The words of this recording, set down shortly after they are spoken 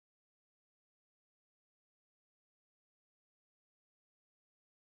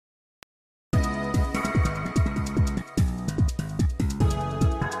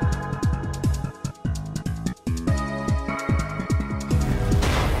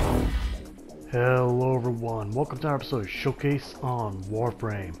Hello everyone, welcome to our episode of Showcase on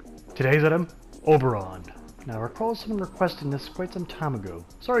Warframe. Today's item, Oberon. Now I recall someone requesting this quite some time ago.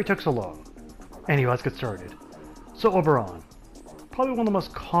 Sorry it took so long. Anyway, let's get started. So Oberon, probably one of the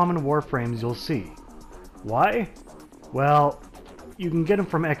most common Warframes you'll see. Why? Well, you can get them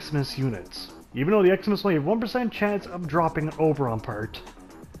from Xmas units. Even though the Xmas only have 1% chance of dropping an Oberon part,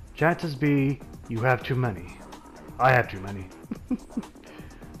 chances be you have too many. I have too many.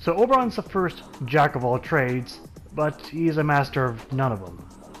 So Oberon's the first jack of all trades, but he's a master of none of them.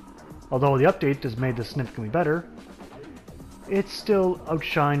 Although the update has made this significantly better, it's still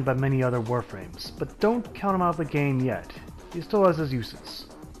outshined by many other Warframes, but don't count him out of the game yet. He still has his uses.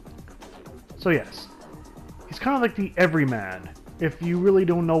 So yes, he's kind of like the everyman. If you really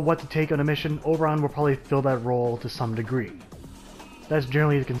don't know what to take on a mission, Oberon will probably fill that role to some degree. That's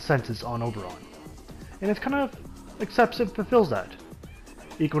generally the consensus on Oberon. And it's kind of accepts and fulfills that.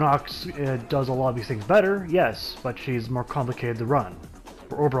 Equinox does a lot of these things better, yes, but she's more complicated to run,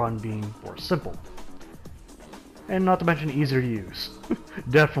 for Oberon being more simple. And not to mention easier to use.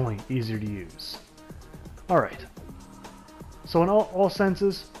 Definitely easier to use. Alright. So in all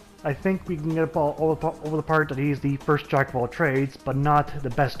senses, I think we can get over the part that he's the first jack of all trades, but not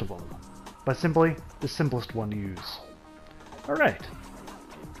the best of them. But simply, the simplest one to use. Alright.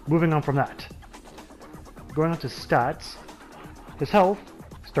 Moving on from that. Going on to stats. His health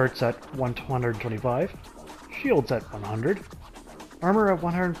starts at 125, shields at 100, armor at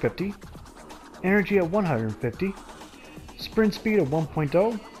 150, energy at 150, sprint speed at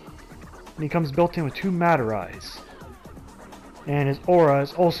 1.0, and he comes built in with 2 matter eyes. And his aura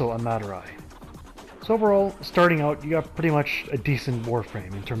is also a matter eye. So overall, starting out, you got pretty much a decent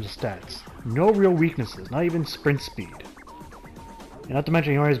Warframe in terms of stats. No real weaknesses, not even sprint speed. And not to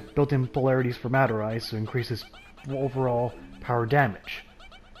mention he already has built-in polarities for matter eyes, so increases overall power damage.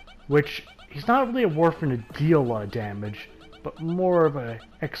 Which, he's not really a Warframe to deal a lot of damage, but more of an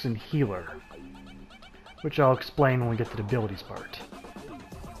excellent healer. Which I'll explain when we get to the abilities part.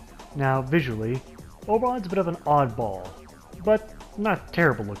 Now, visually, Oberon's a bit of an oddball, but not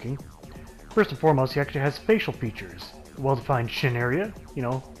terrible looking. First and foremost, he actually has facial features. Well-defined chin area,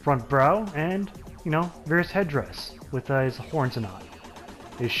 front brow, and, various headdress with his horns and on.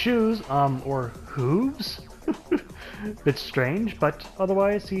 His shoes, or hooves? Bit strange, but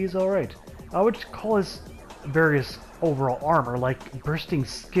otherwise he's alright. I would call his various overall armor like bursting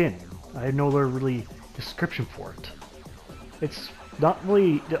skin. I have no other really description for it. It's not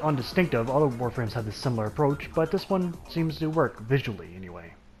really undistinctive. Other Warframes have this similar approach, but this one seems to work visually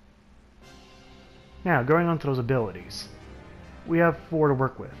anyway. Now, going on to those abilities. We have 4 to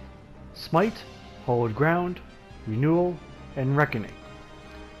work with. Smite, Hallowed Ground, Renewal, and Reckoning.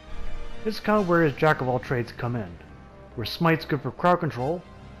 This is kind of where his jack of all trades come in. Where Smite's good for crowd control,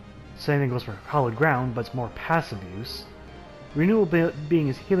 same thing goes for Hallowed Ground, but it's more passive use. Renewal being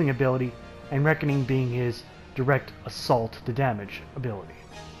his healing ability, and Reckoning being his direct assault to damage ability.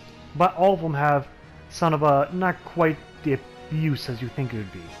 But all of them have son of a not quite the use as you think it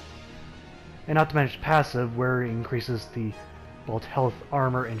would be. And not to mention passive, where it increases the both health,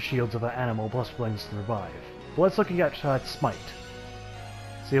 armor, and shields of an animal, plus willingness to revive. But let's look at Smite.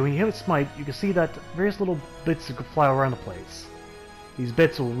 So when you hit with Smite, you can see that various little bits that could fly around the place. These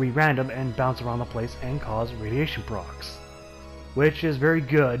bits will be random and bounce around the place and cause radiation procs, which is very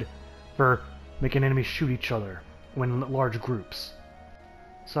good for making enemies shoot each other when in large groups.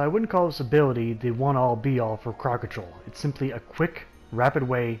 So I wouldn't call this ability the one-all be-all for crowd control. It's simply a quick, rapid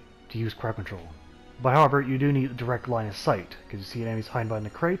way to use crowd control. But however, you do need a direct line of sight, because you see enemies hiding behind the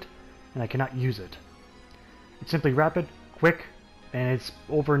crate, and I cannot use it. It's simply rapid, quick, and it's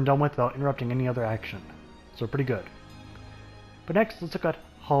over and done with without interrupting any other action. So pretty good. But next, let's look at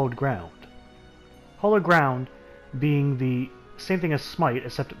Hallowed Ground. Hallowed Ground being the same thing as Smite,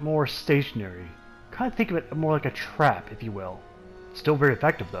 except more stationary. Kind of think of it more like a trap, if you will. Still very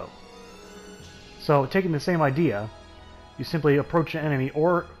effective, though. So, taking the same idea, you simply approach an enemy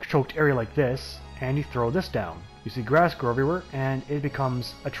or choked area like this, and you throw this down. You see grass grow everywhere, and it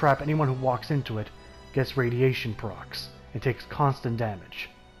becomes a trap. Anyone who walks into it gets radiation procs. It takes constant damage.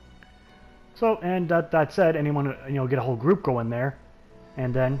 So, and that said, anyone, get a whole group go in there,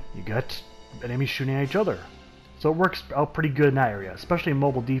 and then you get enemies shooting at each other. So it works out pretty good in that area, especially in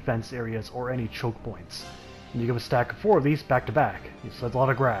mobile defense areas or any choke points. And you give a stack of 4 of these back to back. So that's a lot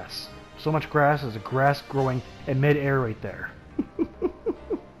of grass. So much grass, there's a grass growing in mid-air right there.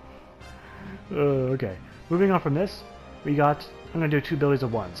 Okay, moving on from this, I'm going to do 2 abilities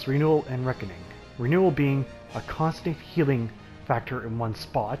at once, Renewal and Reckoning. Renewal being a constant healing factor in one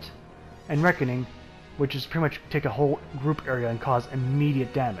spot, and Reckoning, which is pretty much take a whole group area and cause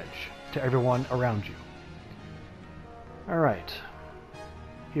immediate damage. to everyone around you. Alright.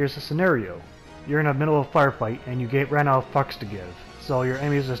 Here's a scenario. You're in the middle of a firefight and you ran out of fucks to give, so your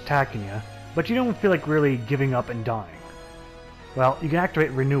enemies are attacking you, but you don't feel like really giving up and dying. Well, you can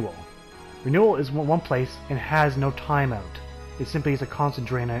activate Renewal. Renewal is one place and has no timeout. It simply is a constant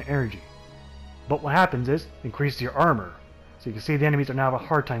drain on energy. But what happens is, it increases your armor, so you can see the enemies are now have a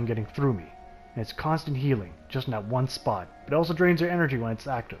hard time getting through me. And it's constant healing, just in that one spot. But it also drains your energy when it's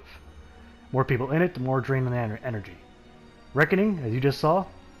active. More people in it, the more drain on the energy. Reckoning, as you just saw,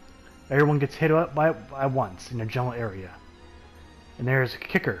 everyone gets hit up at once in a general area. And there's a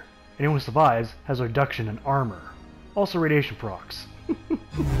kicker. Anyone who survives has a reduction in armor. Also radiation procs.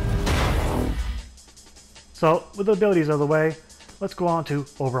 So, with the abilities out of the way, let's go on to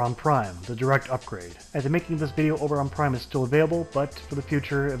Oberon Prime, the direct upgrade. As I'm making this video, Oberon Prime is still available, but for the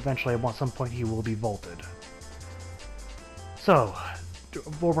future, eventually at some point he will be vaulted. So,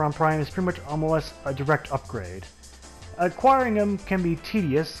 Warframe Oberon is pretty much almost a direct upgrade. Acquiring him can be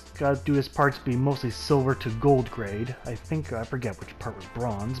tedious, due to his parts being mostly silver to gold grade. I forget which part was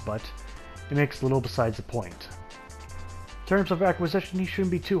bronze, but it makes a little besides the point. In terms of acquisition, he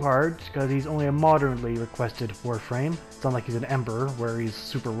shouldn't be too hard, because he's only a moderately requested Warframe. It's not like he's an Ember, where he's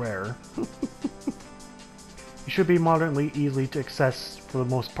super rare. He should be moderately easy to access for the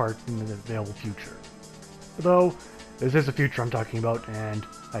most part in the available future. Although, this is the future I'm talking about, and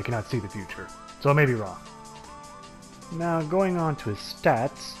I cannot see the future, so I may be wrong. Now, going on to his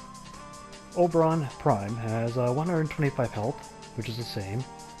stats, Oberon Prime has 125 health, which is the same,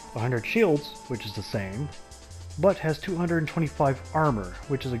 100 shields, which is the same, but has 225 armor,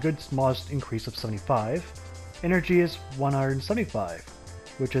 which is a good modest increase of 75. Energy is 175,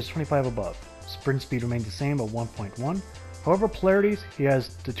 which is 25 above. Sprint speed remains the same at 1.1. However, polarities, he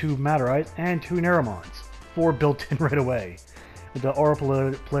has the 2 Matter Eyes and 2 Neromons, 4 built in right away, with the aura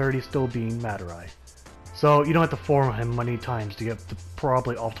polarity still being Matter Eye. So you don't have to form him many times to get the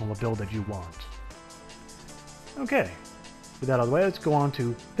probably optimal build that you want. Okay, with that out of the way, let's go on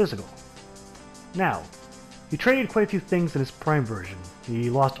to physical. Now, he traded quite a few things in his Prime version. He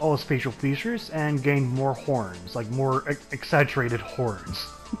lost all his facial features and gained more horns, like more exaggerated horns.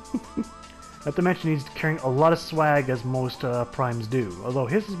 Not to mention he's carrying a lot of swag as most Primes do, although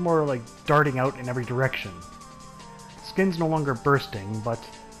his is more like darting out in every direction. Skin's no longer bursting, but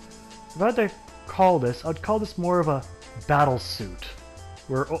if I had to call this, I'd call this more of a battle suit,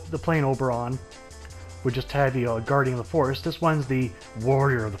 where the plain Oberon would just have the Guardian of the Forest. This one's the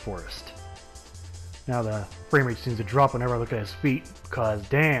Warrior of the Forest. Now the frame rate seems to drop whenever I look at his feet, because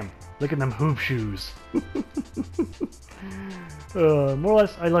damn, look at them hoop shoes. More or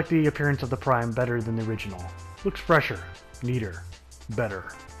less, I like the appearance of the Prime better than the original. Looks fresher, neater, better.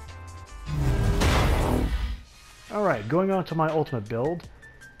 Alright, going on to my ultimate build.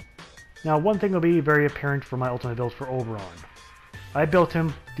 Now one thing will be very apparent for my ultimate build for Oberon. I built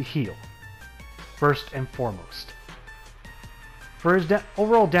him to heal, first and foremost. For his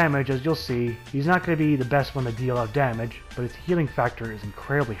overall damage, as you'll see, he's not going to be the best one to deal out damage, but his healing factor is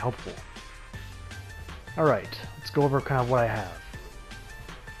incredibly helpful. Alright, let's go over kind of what I have.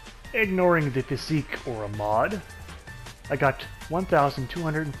 Ignoring the physique or a mod, I got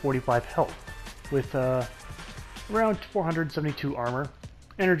 1,245 health, with around 472 armor,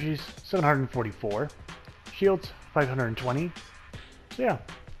 energies 744, shields 520, so yeah,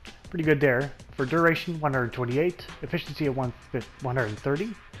 pretty good there. For duration 128, efficiency at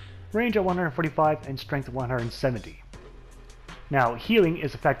 130, range at 145, and strength at 170. Now healing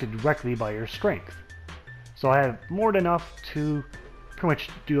is affected directly by your strength, so I have more than enough to pretty much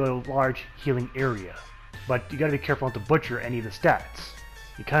do a large healing area, but you gotta be careful not to butcher any of the stats.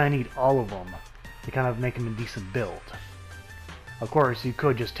 You kinda need all of them to kind of make them a decent build. Of course, you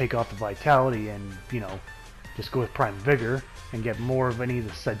could just take off the vitality and, just go with Prime Vigor and get more of any of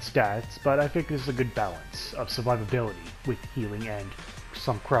the said stats, but I think this is a good balance of survivability with healing and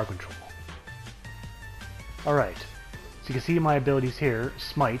some crowd control. Alright, so you can see my abilities here.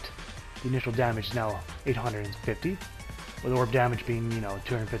 Smite, the initial damage is now 850, with orb damage being,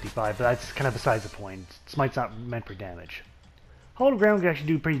 255, but that's kind of besides the point. Smite's not meant for damage. Hollow Ground can actually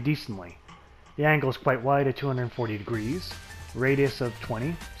do pretty decently. The angle is quite wide at 240 degrees, radius of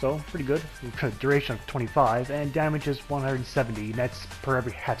 20, so pretty good. Duration of 25, and damage is 170, and that's per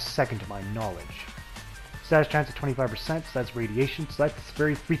every half second to my knowledge. Status chance of 25%, so that's radiation, so that's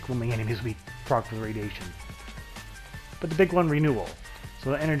very frequently enemies we proc with radiation. But the big one, Renewal.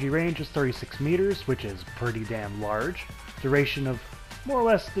 So the energy range is 36 meters, which is pretty damn large. Duration of, more or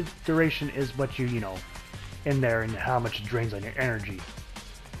less, the duration is what you, in there and how much it drains on your energy.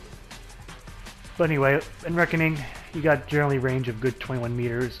 But anyway, in Reckoning, you got generally range of good 21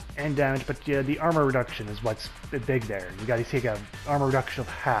 meters and damage, but yeah, the armor reduction is what's big there. You got to see an armor reduction of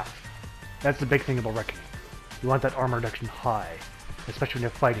half. That's the big thing about Reckoning. You want that armor reduction high, especially when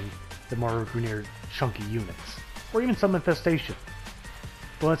you're fighting the more near chunky units, or even some infestation.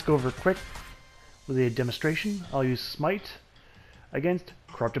 But let's go over quick with the demonstration. I'll use Smite against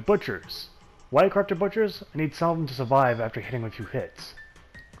Corrupted Butchers. Why Corrupted Butchers? I need some of them to survive after hitting a few hits.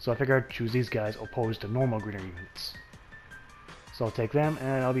 So I figured I'd choose these guys opposed to normal greener units. So I'll take them,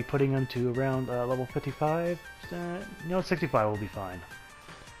 and I'll be putting them to around level 55. 65 will be fine.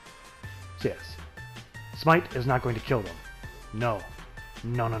 So yes, Smite is not going to kill them. No.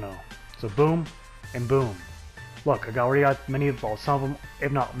 No, no, no. So boom, and boom. Look, I already got many of, well, some of them,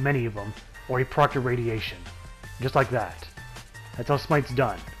 if not many of them, already proctored radiation. Just like that. That's how Smite's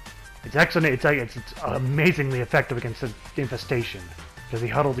done. It's excellent, it's amazingly effective against the infestation, because they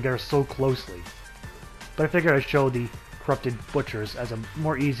huddle together so closely. But I figured I'd show the Corrupted Butchers as a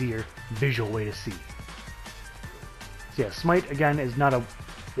more easier visual way to see. So yeah, Smite, again, is not a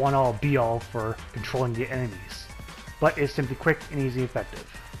one-all be-all for controlling the enemies, but is simply quick and easy effective.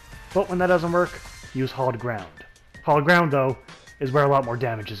 But when that doesn't work, use Hollowed Ground. Hollowed Ground, though, is where a lot more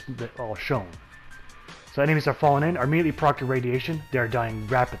damage is all shown. So enemies are falling in, are immediately proctored radiation, they are dying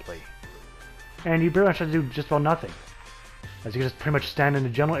rapidly. And you pretty much have to do just about nothing, as you can just pretty much stand in the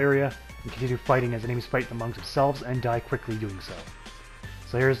general area and continue fighting as enemies fight amongst themselves and die quickly doing so.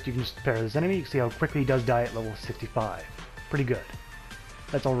 So here's, you can just compare this enemy, you can see how quickly he does die at level 65. Pretty good.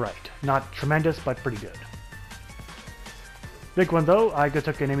 That's alright. Not tremendous, but pretty good. Big one though, I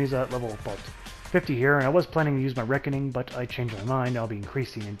took enemies at level about 50 here, and I was planning to use my Reckoning, but I changed my mind. I'll be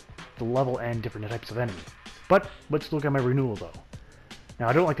increasing in the level and different types of enemy. But let's look at my renewal though. Now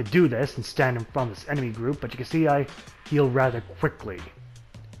I don't like to do this and stand in front of this enemy group, but you can see I heal rather quickly.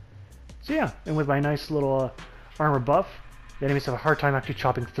 So yeah, and with my nice little armor buff, the enemies have a hard time actually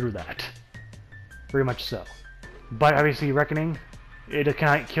chopping through that. Very much so. But obviously Reckoning, it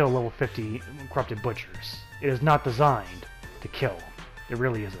cannot kill level 50 Corrupted Butchers. It is not designed to kill. It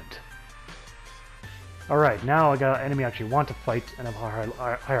really isn't. Alright, now I got an enemy I actually want to fight and have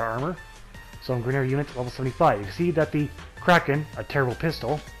higher armor. So I'm Greener units level 75. You can see that the Kraken, a terrible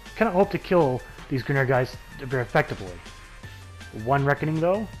pistol, cannot hope to kill these Greener guys very effectively. One Reckoning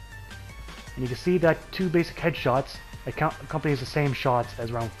though, and you can see that 2 basic headshots accompanies the same shots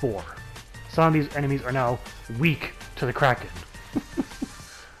as round 4. Some of these enemies are now weak to the Kraken.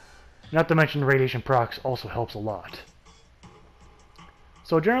 Not to mention the radiation procs also helps a lot.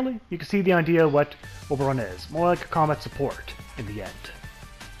 So generally, you can see the idea of what Oberon is, more like a combat support in the end.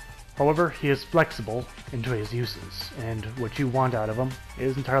 However, he is flexible into his uses, and what you want out of him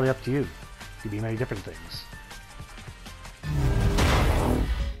is entirely up to you. It could be many different things.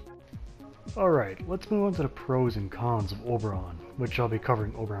 Alright, let's move on to the pros and cons of Oberon, which I'll be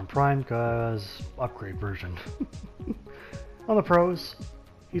covering Oberon Prime because upgrade version. On the pros,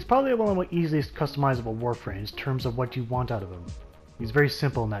 he's probably one of the easiest customizable Warframes in terms of what you want out of him. He's very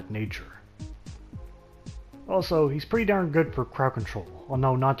simple in that nature. Also, he's pretty darn good for crowd control,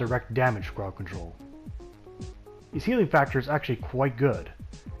 although not direct damage crowd control. His healing factor is actually quite good,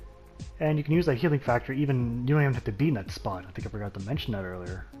 and you can use that healing factor even, you don't even have to be in that spot. I think I forgot to mention that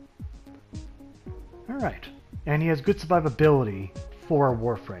earlier. Alright, and he has good survivability for a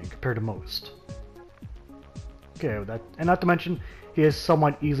Warframe compared to most. Okay, with that, and not to mention, he is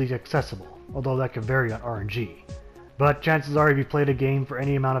somewhat easily accessible, although that can vary on RNG. But chances are if you played a game for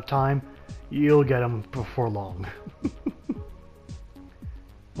any amount of time, you'll get him before long.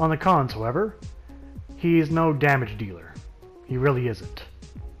 On the cons, however, he is no damage dealer. He really isn't.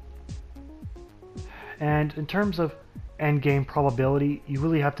 And in terms of endgame probability, you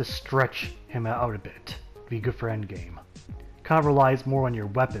really have to stretch him out a bit to be good for endgame. Kind of relies more on your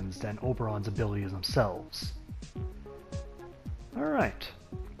weapons than Oberon's abilities themselves. Alright.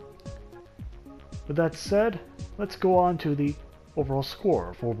 With that said, let's go on to the overall score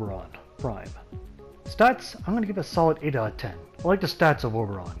of Oberon Prime. Stats, I'm going to give a solid 8 out of 10. I like the stats of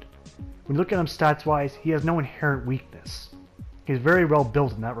Oberon. When you look at him stats-wise, he has no inherent weakness. He's very well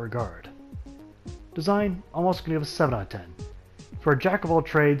built in that regard. Design, I'm also going to give a 7 out of 10. For a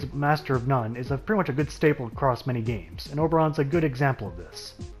jack-of-all-trades, master of none is pretty much a good staple across many games, and Oberon's a good example of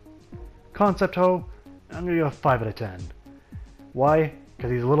this. Concept ho, I'm going to give a 5 out of 10. Why?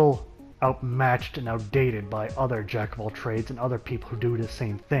 Because he's a little outmatched and outdated by other jack-of-all-trades and other people who do the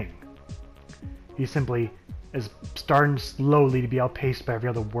same thing. He simply is starting slowly to be outpaced by every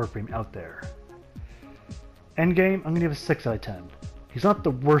other Warframe out there. Endgame, I'm going to give a 6 out of 10. He's not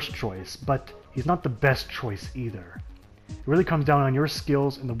the worst choice, but he's not the best choice either. It really comes down on your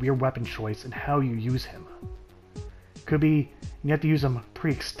skills and the weird weapon choice and how you use him. Could be you have to use him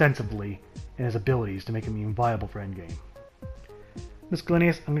pretty extensively in his abilities to make him even viable for endgame.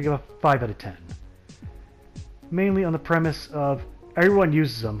 Miscellaneous, I'm going to give a 5 out of 10. Mainly on the premise of everyone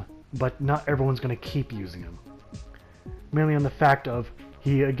uses him, but not everyone's going to keep using him. Mainly on the fact of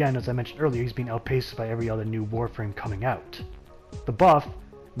he, again, as I mentioned earlier, he's being outpaced by every other new Warframe coming out. The buff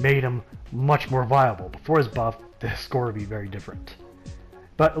made him much more viable. Before his buff, the score would be very different.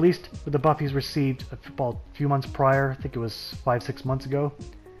 But at least with the buff he's received a few months prior, I think it was 5-6 months ago,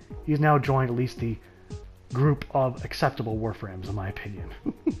 he's now joined at least the group of acceptable Warframes, in my opinion.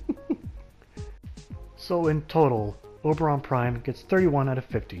 So in total, Oberon Prime gets 31 out of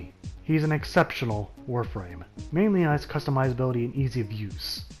 50. He's an exceptional Warframe, mainly on its customizability and ease of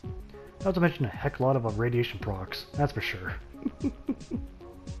use. Not to mention a heck lot of radiation procs, that's for sure.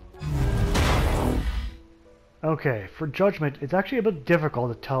 Okay, for Judgment, it's actually a bit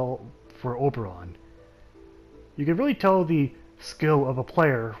difficult to tell for Oberon. You can really tell the skill of a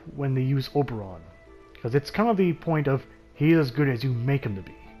player when they use Oberon, because it's kind of the point of he's as good as you make him to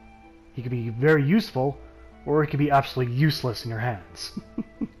be. He can be very useful, or he can be absolutely useless in your hands,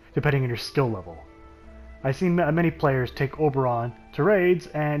 depending on your skill level. I've seen many players take Oberon to raids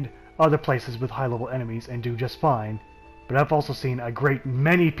and other places with high-level enemies and do just fine, but I've also seen a great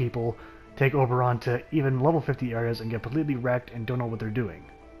many people take Oberon to even level 50 areas and get completely wrecked and don't know what they're doing.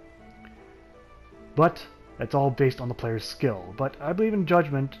 But that's all based on the player's skill, but I believe in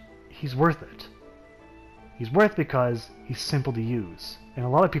Judgment, he's worth it. He's worth because he's simple to use, and a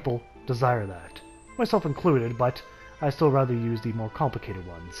lot of people desire that. Myself included, but I still rather use the more complicated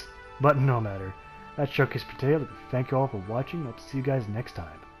ones. But no matter. That's Showcase for today. Thank you all for watching, and I'll see you guys next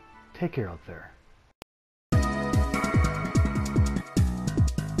time. Take care out there.